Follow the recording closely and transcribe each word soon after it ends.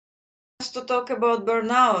to talk about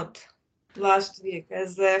burnout last week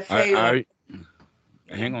as a failure.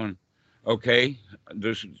 Hang on. Okay,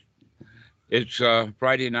 this it's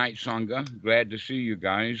Friday night Sangha. Glad to see you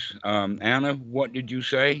guys. Anna, what did you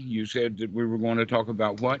say? You said that we were going to talk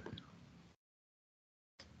about what?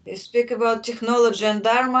 We speak about technology and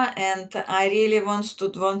dharma, and I really want to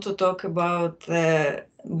talk about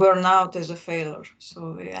burnout as a failure.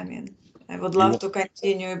 So I mean, I would love to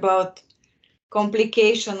continue about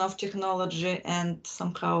complication of technology and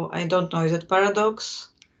somehow I don't know, is it paradox?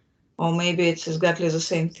 Or maybe it's exactly the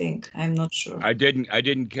same thing. I'm not sure. I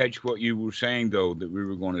didn't catch what you were saying though that we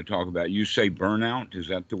were going to talk about. You say burnout, is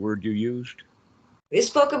that the word you used? We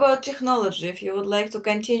spoke about technology. If you would like to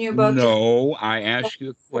continue about No, I asked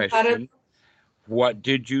you a paradox. question. What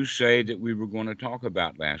did you say that we were going to talk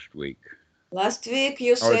about last week? Last week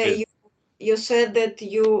Or did you said that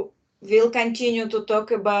you will continue to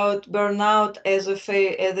talk about burnout as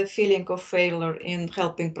as a feeling of failure in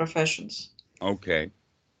helping professions. Okay.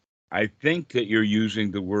 I think that you're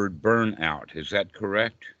using the word burnout. Is that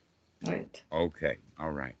correct? Right. Okay.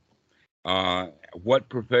 All right. Uh, what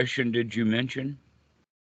profession did you mention?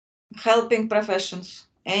 Helping professions.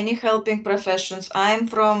 Any helping professions. I'm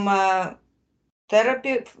from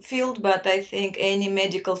therapy field, but I think any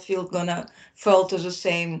medical field gonna fall to the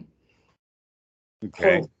same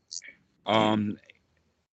Okay. hole. Yeah. Um,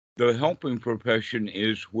 the helping profession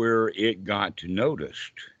is where it got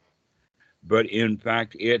noticed, but in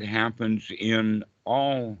fact, it happens in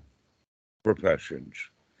all professions,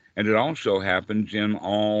 and it also happens in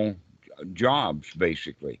all jobs,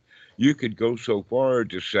 basically. You could go so far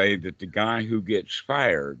to say that the guy who gets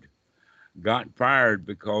fired got fired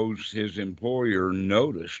because his employer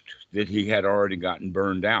noticed that he had already gotten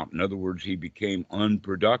burned out. In other words, he became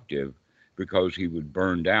unproductive because he was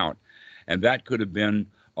burned out. And that could have been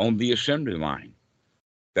on the assembly line.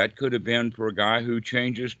 That could have been for a guy who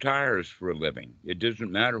changes tires for a living. It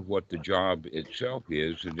doesn't matter what the job itself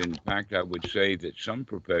is. And in fact, I would say that some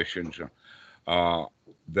professions uh,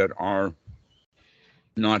 that are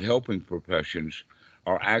not helping professions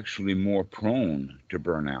are actually more prone to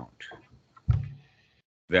burnout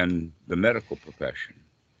than the medical profession,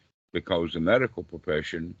 because the medical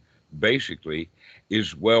profession basically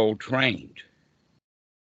is well trained,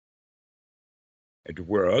 to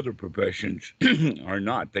where other professions are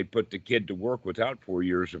not. They put the kid to work without 4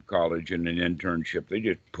 years of college and an internship. They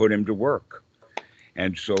just put him to work.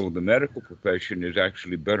 And so the medical profession is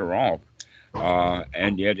actually better off,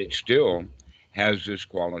 and yet it still has this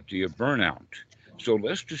quality of burnout. So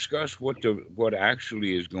let's discuss what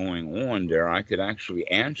actually is going on there. I could actually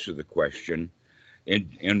answer the question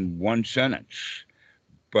in one sentence,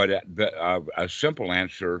 but a simple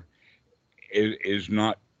answer is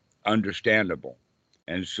not understandable.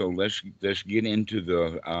 And so let's get into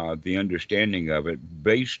the understanding of it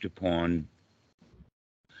based upon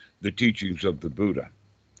the teachings of the Buddha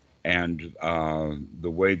and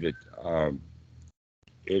the way that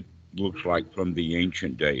it looks like from the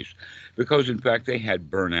ancient days, because in fact they had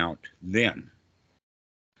burnout then.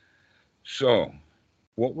 So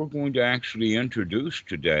what we're going to actually introduce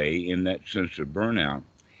today in that sense of burnout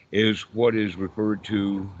is what is referred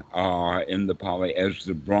to in the Pali as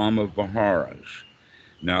the Brahma Viharas.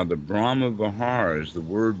 Now, the Brahma Viharas, the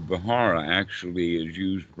word Vihara actually is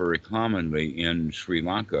used very commonly in Sri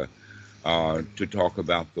Lanka to talk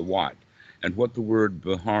about the what. And what the word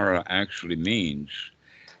Vihara actually means,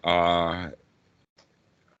 uh,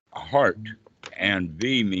 heart, and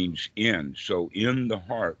V means in. So, in the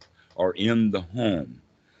heart or in the home.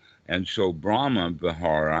 And so Brahma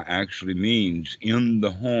Vihara actually means in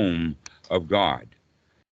the home of God.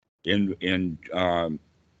 In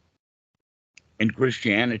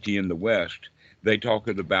Christianity in the West, they talk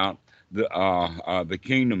about the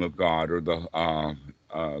kingdom of God, or the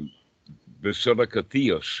Basilica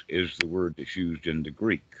Theos is the word that's used in the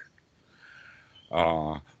Greek.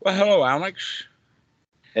 Well, hello, Alex.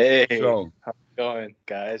 Hey, So how's it going,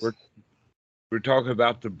 guys? we're we're talking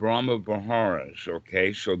about the Brahma Viharas.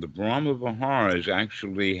 Okay, so the Brahma Viharas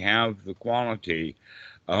actually have the quality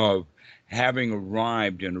of having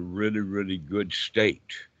arrived in a really, really good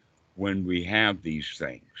state when we have these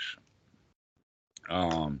things.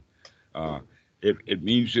 Um, uh, it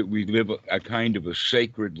means that we live a kind of a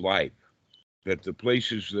sacred life, that the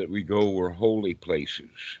places that we go are holy places,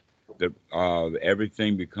 that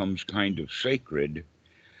everything becomes kind of sacred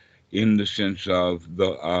in the sense of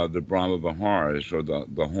the Brahma Viharas, or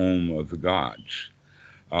the home of the gods.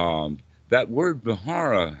 Um, that word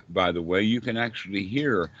Vihara, by the way, you can actually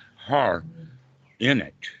hear har in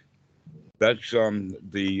it. That's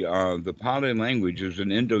the Pali language is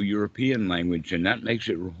an Indo-European language, and that makes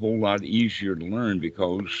it a whole lot easier to learn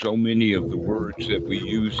because so many of the words that we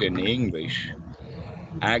use in English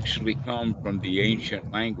actually come from the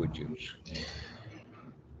ancient languages.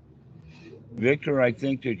 Victor, I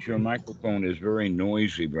think that your microphone is very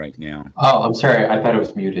noisy right now. Oh, I'm sorry. I thought it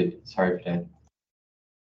was muted. Sorry for that.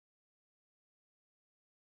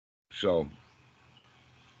 So,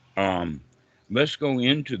 let's go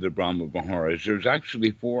into the Brahma Viharas. There's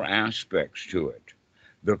actually four aspects to it.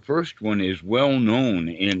 The first one is well known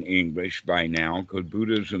in English by now because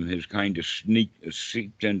Buddhism has kind of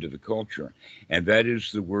seeped into the culture, and that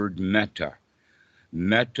is the word metta.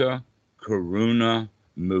 Metta, karuna,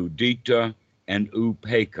 mudita, and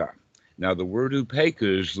upekkha. Now, the word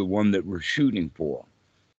upekkha is the one that we're shooting for.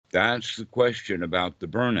 That's the question about the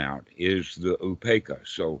burnout, is the upekkha.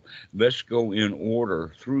 So let's go in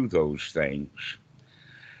order through those things.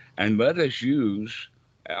 And let us use,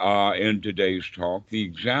 in today's talk, the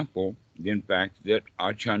example, in fact, that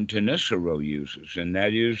Ajahn Thanissaro uses, and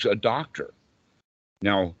that is a doctor.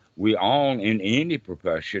 Now, we all, in any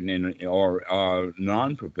profession or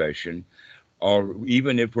non-profession, or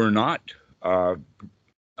even if we're not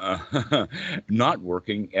not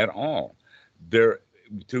working at all, there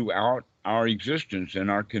throughout our existence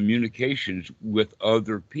and our communications with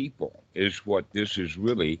other people is what this is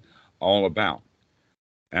really all about.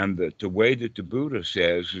 And the way that the Buddha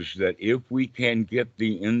says is that if we can get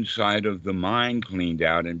the inside of the mind cleaned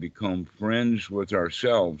out and become friends with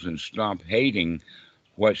ourselves and stop hating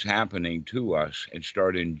what's happening to us and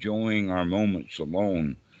start enjoying our moments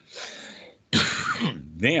alone,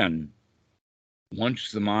 then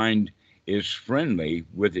once the mind is friendly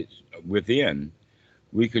with it within,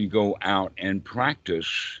 we can go out and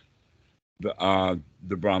practice the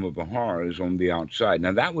Brahma Viharas on the outside.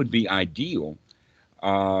 Now that would be ideal,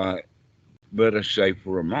 let us say,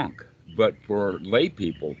 for a monk. But for lay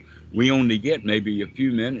people, we only get maybe a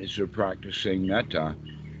few minutes of practicing metta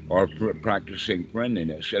or practicing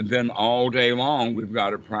friendliness. And then all day long, we've got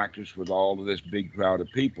to practice with all of this big crowd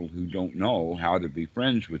of people who don't know how to be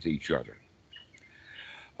friends with each other.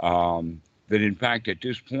 That in fact, at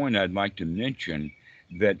this point, I'd like to mention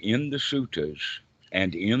that in the suttas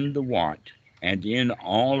and in the Wat and in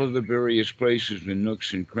all of the various places and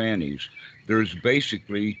nooks and crannies, there's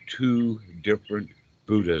basically two different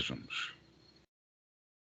Buddhisms.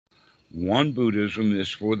 One Buddhism is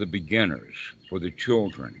for the beginners, for the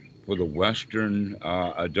children, for the Western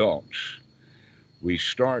adults. We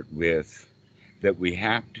start with that we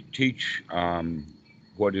have to teach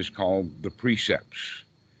what is called the precepts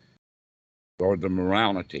or the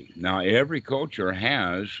morality. Now, every culture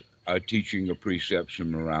has a teaching of precepts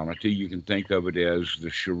and morality. You can think of it as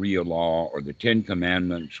the Sharia law or the Ten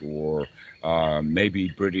Commandments or maybe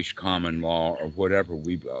British common law or whatever.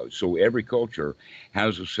 So every culture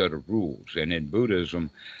has a set of rules. And in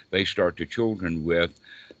Buddhism, they start the children with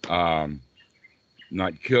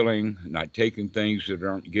not killing, not taking things that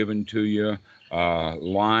aren't given to you,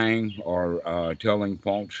 lying or telling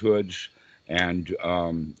falsehoods, and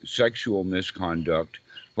sexual misconduct,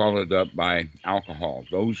 followed up by alcohol.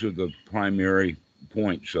 Those are the primary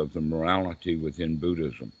points of the morality within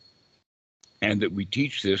Buddhism. And that we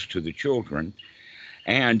teach this to the children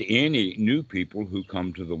and any new people who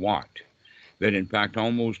come to the Wat. That in fact,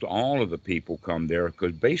 almost all of the people come there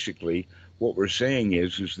because basically what we're saying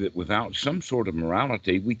is that without some sort of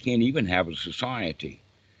morality, we can't even have a society.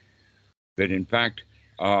 That in fact,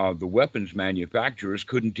 the weapons manufacturers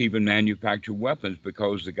couldn't even manufacture weapons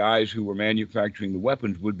because the guys who were manufacturing the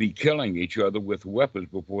weapons would be killing each other with weapons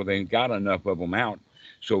before they got enough of them out.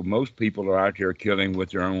 So most people are out there killing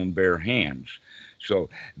with their own bare hands.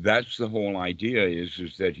 So that's the whole idea is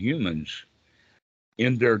that humans,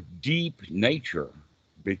 in their deep nature,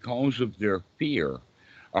 because of their fear,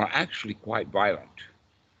 are actually quite violent.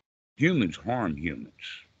 Humans harm humans.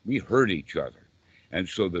 We hurt each other. And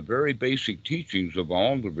so the very basic teachings of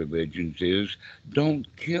all the religions is don't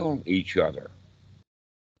kill each other.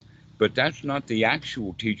 But that's not the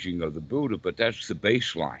actual teaching of the Buddha, but that's the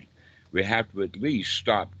baseline. We have to at least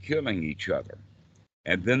stop killing each other.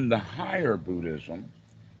 And then the higher Buddhism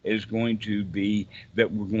is going to be that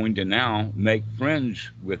we're going to now make friends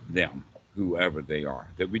with them, whoever they are,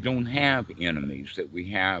 that we don't have enemies, that we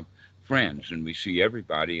have friends and we see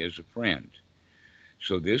everybody as a friend.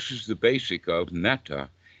 So this is the basic of metta,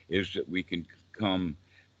 is that we can come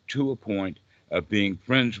to a point of being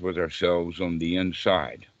friends with ourselves on the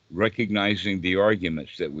inside, recognizing the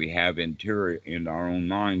arguments that we have interior in our own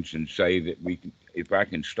minds and say that if I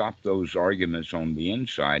can stop those arguments on the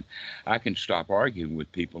inside, I can stop arguing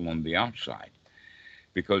with people on the outside.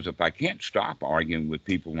 Because if I can't stop arguing with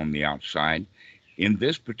people on the outside, in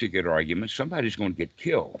this particular argument, somebody's going to get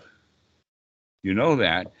killed. You know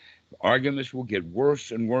that. Arguments will get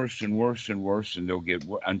worse and worse and worse and worse, and they'll get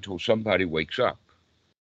until somebody wakes up.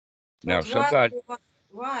 Now, But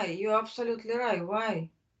why? You're absolutely right.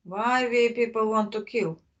 Why we people want to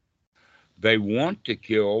kill? They want to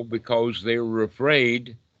kill because they're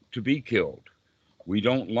afraid to be killed. We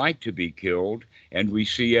don't like to be killed, and we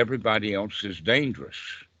see everybody else as dangerous.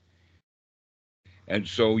 And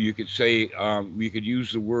so you could say, we could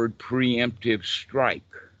use the word preemptive strike.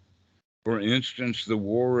 For instance, the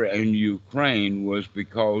war in Ukraine was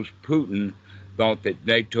because Putin thought that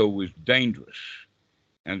NATO was dangerous.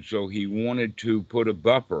 And so he wanted to put a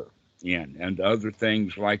buffer in and other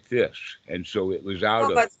things like this. And so it was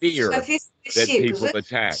out of fear that people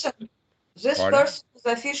attacked. This person is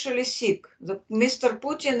officially sick. Mr.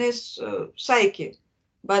 Putin is psychic.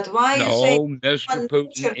 But why you say... No, Mr.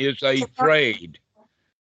 Putin is afraid.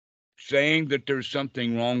 Saying that there's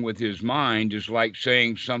something wrong with his mind is like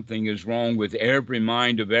saying something is wrong with every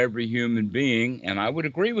mind of every human being, and I would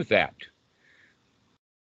agree with that.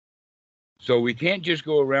 So we can't just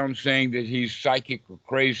go around saying that he's psychic or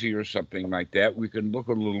crazy or something like that. We can look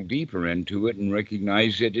a little deeper into it and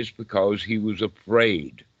recognize it is because he was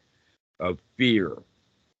afraid of fear.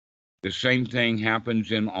 The same thing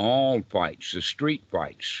happens in all fights, the street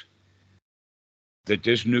fights. That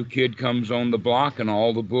this new kid comes on the block and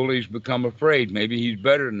all the bullies become afraid. Maybe he's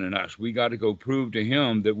better than us. We got to go prove to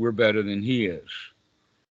him that we're better than he is.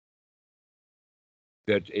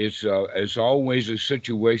 That it's always a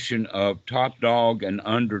situation of top dog and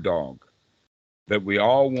underdog. That we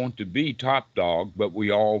all want to be top dog, but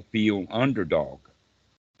we all feel underdog.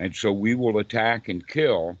 And so we will attack and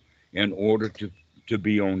kill in order to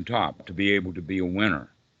be on top, to be able to be a winner.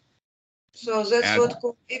 So that's what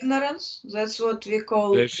called ignorance? That's what we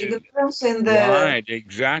call ignorance in the... Right,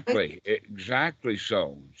 exactly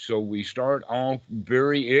so. So we start off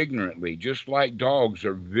very ignorantly, just like dogs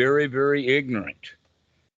are very, very ignorant.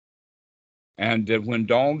 And when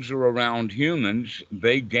dogs are around humans,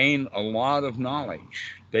 they gain a lot of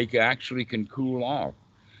knowledge. They actually can cool off.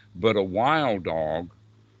 But a wild dog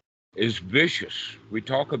is vicious. We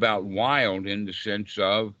talk about wild in the sense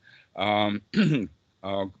of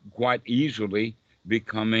quite easily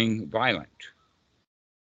becoming violent.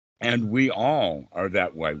 And we all are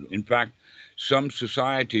that way. In fact, some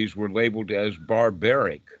societies were labeled as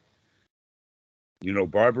barbaric. You know,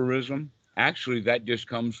 barbarism? Actually, that just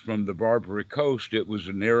comes from the Barbary Coast. It was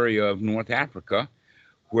an area of North Africa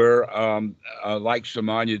where, like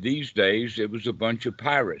Somalia these days, it was a bunch of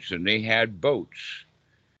pirates and they had boats.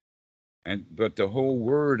 But the whole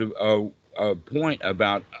word point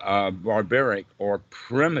about barbaric or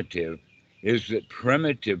primitive is that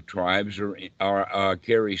primitive tribes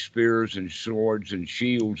carry spears and swords and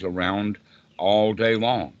shields around all day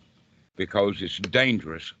long because it's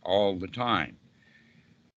dangerous all the time.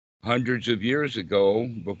 Hundreds of years ago,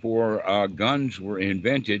 before guns were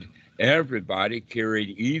invented, everybody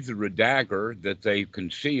carried either a dagger that they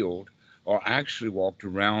concealed or actually walked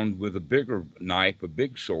around with a bigger knife, a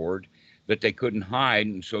big sword, that they couldn't hide,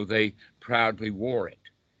 and so they proudly wore it.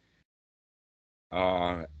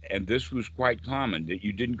 And this was quite common, that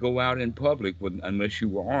you didn't go out in public unless you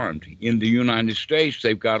were armed. In the United States,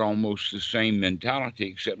 they've got almost the same mentality,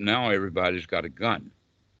 except now everybody's got a gun.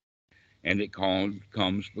 And it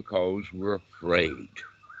comes because we're afraid.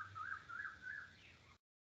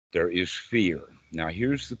 There is fear. Now,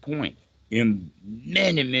 here's the point. In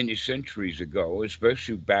many, many centuries ago,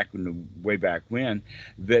 especially way back when,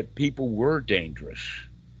 that people were dangerous.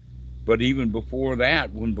 But even before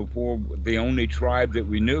that, before the only tribe that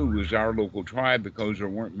we knew was our local tribe because there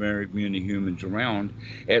weren't very many humans around,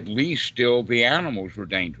 at least still the animals were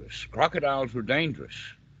dangerous. Crocodiles were dangerous.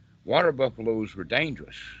 Water buffaloes were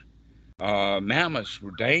dangerous. Mammoths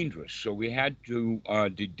were dangerous. So we had to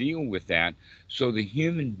deal with that. So the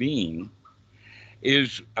human being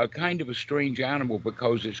is a kind of a strange animal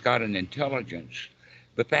because it's got an intelligence,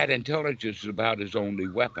 but that intelligence is about his only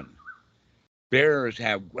weapon. Bears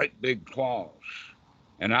have great big claws,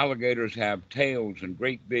 and alligators have tails and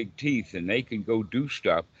great big teeth, and they can go do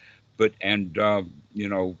stuff.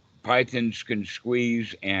 Pythons can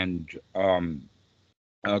squeeze, and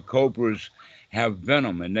cobras have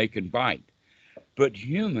venom, and they can bite. But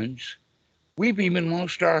humans, we've even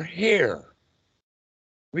lost our hair.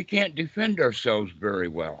 We can't defend ourselves very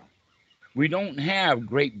well. We don't have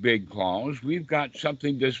great big claws. We've got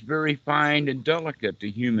something that's very fine and delicate, the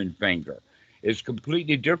human finger. It's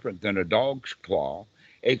completely different than a dog's claw,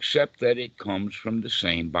 except that it comes from the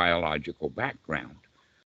same biological background.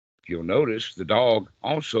 you'll notice, the dog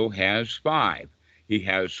also has 5. He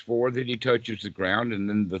has 4 that he touches the ground, and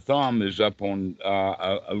then the thumb is up on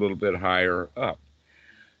a little bit higher up.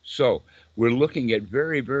 So we're looking at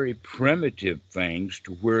very, very primitive things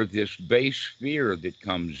to where this base fear that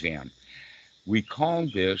comes in. We call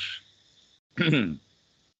this the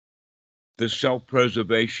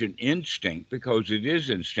self-preservation instinct because it is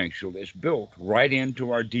instinctual. It's built right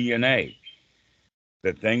into our DNA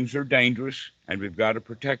that things are dangerous and we've got to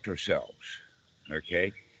protect ourselves.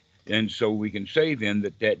 Okay? And so we can say then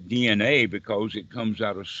that that DNA, because it comes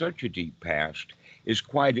out of such a deep past, is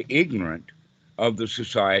quite ignorant of the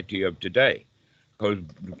society of today, because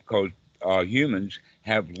humans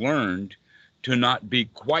have learned to not be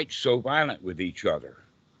quite so violent with each other.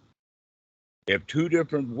 If 2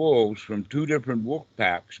 different wolves from 2 different wolf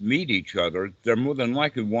packs meet each other, they're more than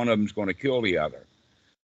likely one of them's going to kill the other.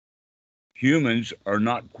 Humans are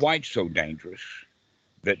not quite so dangerous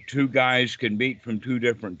that 2 guys can meet from 2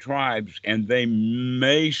 different tribes and they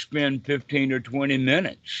may spend 15 or 20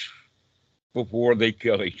 minutes before they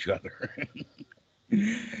kill each other.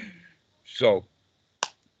 So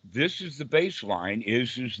this is the baseline,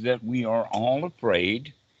 is that we are all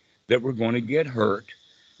afraid that we're going to get hurt,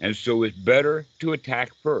 and so it's better to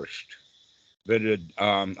attack first. That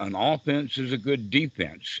an offense is a good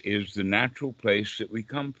defense is the natural place that we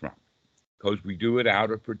come from, because we do it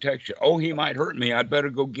out of protection. Oh, he might hurt me. I'd better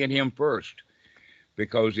go get him first,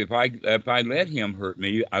 because if I let him hurt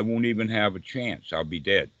me, I won't even have a chance. I'll be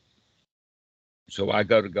dead. So I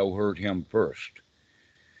got to go hurt him first.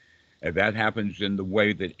 And that happens in the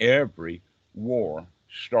way that every war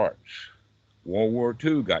starts. World War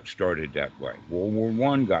II got started that way. World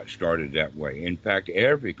War I got started that way. In fact,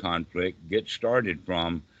 every conflict gets started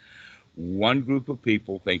from one group of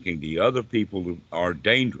people thinking the other people are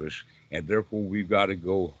dangerous, and therefore we've got to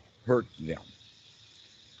go hurt them.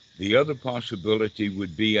 The other possibility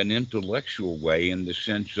would be an intellectual way, in the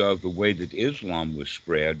sense of the way that Islam was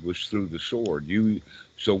spread was through the sword.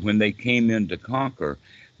 So when they came in to conquer,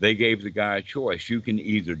 they gave the guy a choice. You can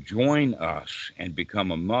either join us and become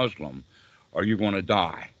a Muslim, or you're going to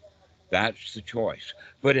die. That's the choice.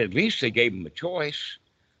 But at least they gave him a choice.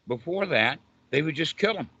 Before that, they would just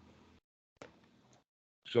kill him.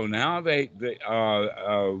 So now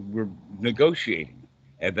we're negotiating.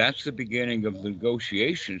 And that's the beginning of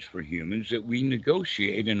negotiations for humans, that we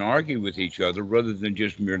negotiate and argue with each other rather than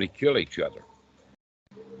just merely kill each other.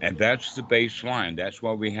 And that's the baseline. That's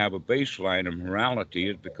why we have a baseline of morality,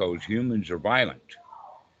 is because humans are violent.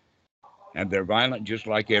 And they're violent just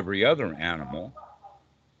like every other animal.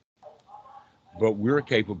 But we're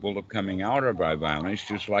capable of coming out of our violence,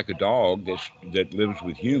 just like a dog that lives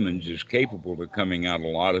with humans is capable of coming out a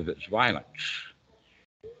lot of its violence.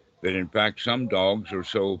 That in fact, some dogs are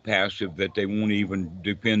so passive that they won't even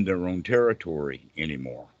defend their own territory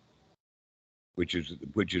anymore, which is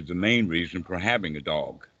the main reason for having a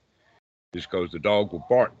dog, is because the dog will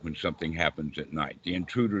bark when something happens at night. The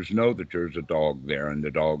intruders know that there's a dog there, and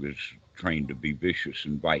the dog is trained to be vicious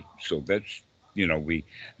and bite. So that's,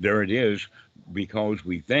 there it is, because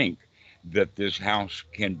we think that this house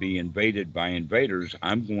can be invaded by invaders.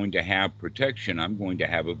 I'm going to have protection. I'm going to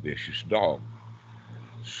have a vicious dog.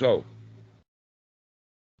 So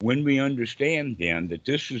when we understand then that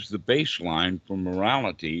this is the baseline for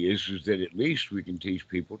morality, is that at least we can teach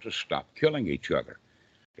people to stop killing each other,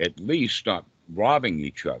 at least stop robbing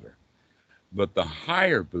each other. But the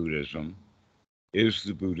higher Buddhism is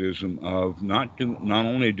the Buddhism of not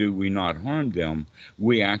only do we not harm them,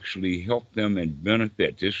 we actually help them and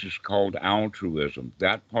benefit. This is called altruism.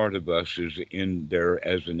 That part of us is in there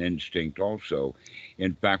as an instinct also.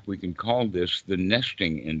 In fact, we can call this the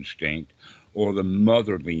nesting instinct or the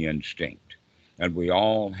motherly instinct. And we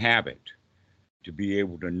all have it, to be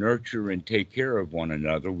able to nurture and take care of one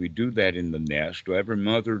another. We do that in the nest. Every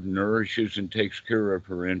mother nourishes and takes care of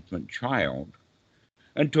her infant child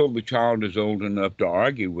until the child is old enough to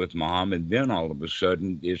argue with mom, and then all of a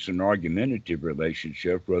sudden it's an argumentative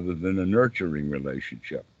relationship rather than a nurturing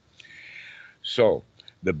relationship. So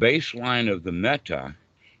the baseline of the metta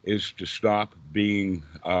is to stop being,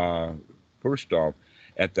 first off,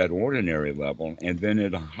 at that ordinary level, and then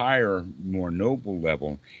at a higher, more noble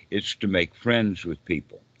level, it's to make friends with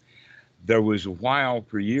people. There was a while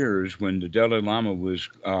for years when the Dalai Lama was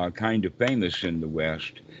kind of famous in the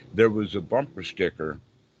West, there was a bumper sticker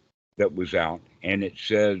that was out, and it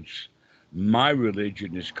says, "My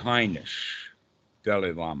religion is kindness,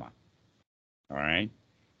 Dalai Lama." All right?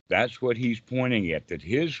 That's what he's pointing at, that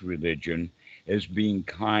his religion is being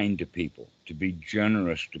kind to people, to be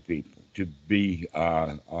generous to people, to be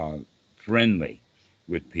friendly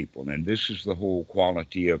with people. And this is the whole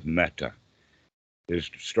quality of metta, is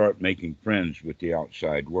to start making friends with the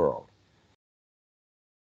outside world.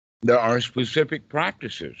 There are specific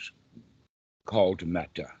practices called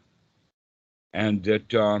metta, and that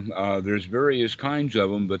there's various kinds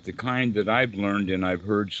of them, but the kind that I've learned and I've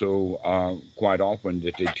heard so quite often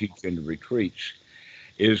that they teach in the retreats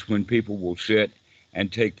is when people will sit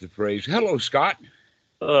and take the phrase, "Hello, Scott."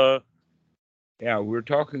 Yeah, we're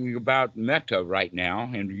talking about metta right now,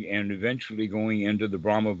 and eventually going into the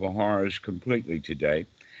Brahma Viharas completely today.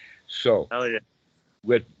 So, yeah.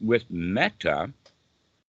 with metta,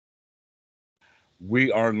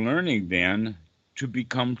 we are learning then to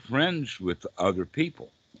become friends with other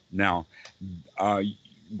people. Now,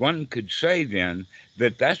 one could say then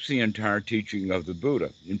that that's the entire teaching of the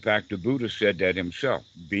Buddha. In fact, the Buddha said that himself,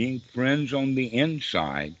 being friends on the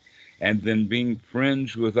inside and then being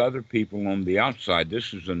friends with other people on the outside.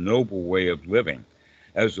 This is a noble way of living,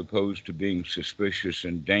 as opposed to being suspicious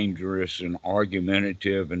and dangerous and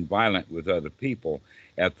argumentative and violent with other people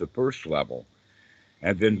at the first level.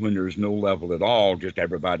 And then when there's no level at all, just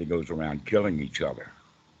everybody goes around killing each other,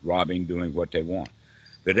 robbing, doing what they want.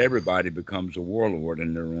 That everybody becomes a warlord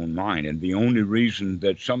in their own mind. And the only reason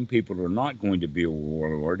that some people are not going to be a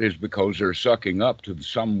warlord is because they're sucking up to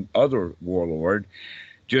some other warlord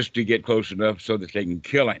just to get close enough so that they can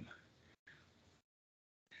kill him.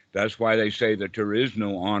 That's why they say that there is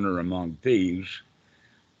no honor among thieves,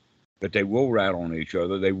 that they will rat on each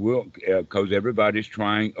other. They will, because everybody's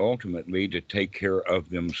trying ultimately to take care of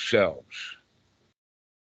themselves.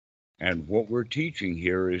 And what we're teaching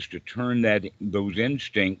here is to turn those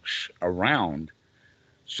instincts around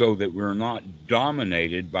so that we're not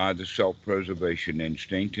dominated by the self-preservation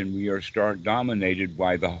instinct, and we are start dominated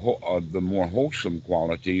by the more wholesome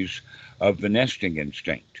qualities of the nesting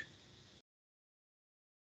instinct.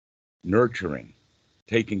 Nurturing,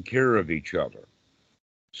 taking care of each other.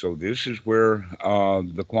 So this is where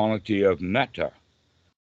the quality of metta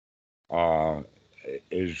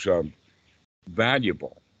is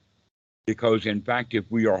valuable. Because, in fact, if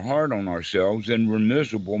we are hard on ourselves, then we're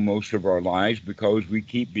miserable most of our lives because we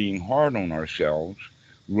keep being hard on ourselves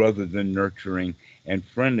rather than nurturing and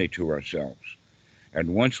friendly to ourselves.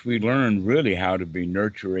 And once we learn really how to be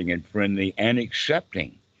nurturing and friendly and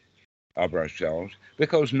accepting of ourselves,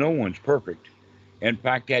 because no one's perfect. In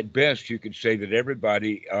fact, at best, you could say that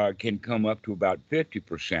everybody can come up to about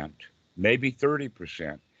 50%, maybe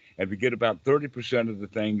 30%. And we get about 30% of the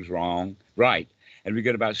things right, and we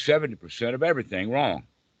get about 70% of everything wrong.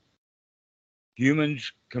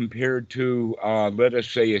 Humans, compared to, let us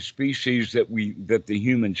say, a species that the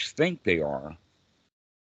humans think they are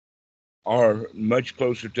much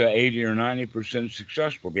closer to 80 or 90%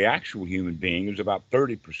 successful. The actual human being is about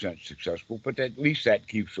 30% successful, but at least that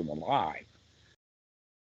keeps them alive.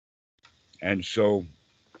 And so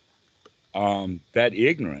that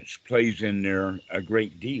ignorance plays in there a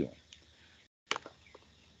great deal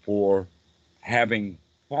for having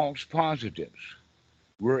false positives.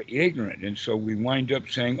 We're ignorant, and so we wind up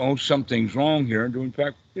saying, oh, something's wrong here, and in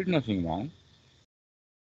fact, there's nothing wrong.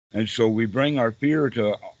 And so we bring our fear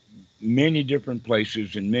to many different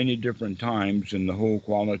places and many different times, and the whole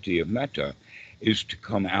quality of metta is to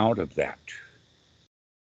come out of that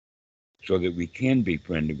so that we can be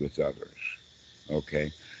friendly with others.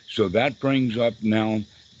 Okay, so that brings up now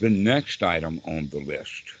the next item on the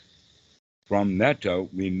list. From metta,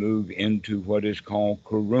 we move into what is called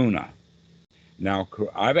karuna. Now,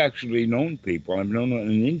 I've actually known people. I've known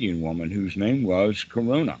an Indian woman whose name was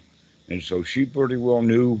Karuna, and so she pretty well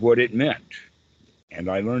knew what it meant. And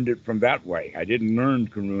I learned it from that way. I didn't learn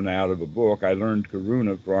Karuna out of a book. I learned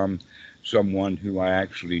Karuna from someone who I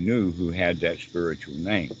actually knew who had that spiritual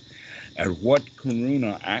name. And what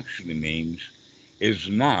Karuna actually means is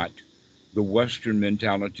not the Western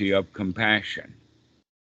mentality of compassion.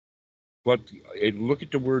 But look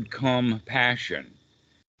at the word compassion.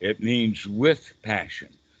 It means with passion.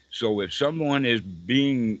 So if someone is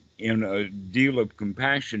being in a deal of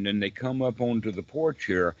compassion and they come up onto the porch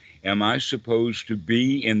here, am I supposed to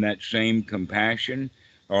be in that same compassion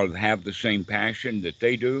or have the same passion that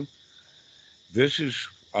they do? This is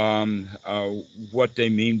what they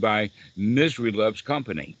mean by misery loves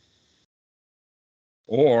company.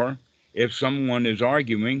 Or if someone is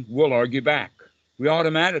arguing, we'll argue back. We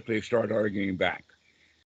automatically start arguing back.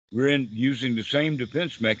 We're using the same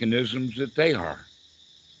defense mechanisms that they are.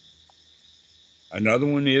 Another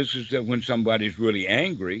one is that when somebody's really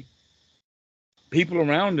angry, people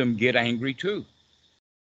around them get angry too.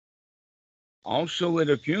 Also at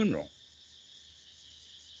a funeral,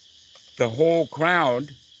 the whole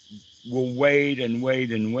crowd will wait and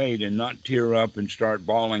wait and wait and not tear up and start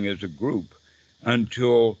bawling as a group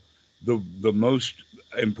until the most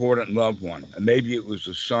important loved one, maybe it was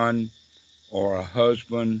a son or a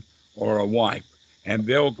husband or a wife, and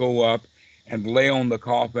they'll go up and lay on the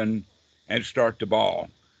coffin and start to bawl.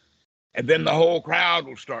 And then the whole crowd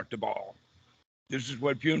will start to bawl. This is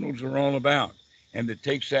what funerals are all about. And it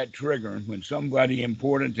takes that trigger. And when somebody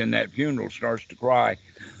important in that funeral starts to cry,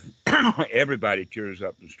 everybody tears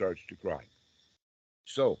up and starts to cry.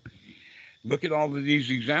 So look at all of these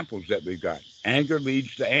examples that we've got. Anger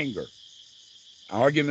leads to anger. Argument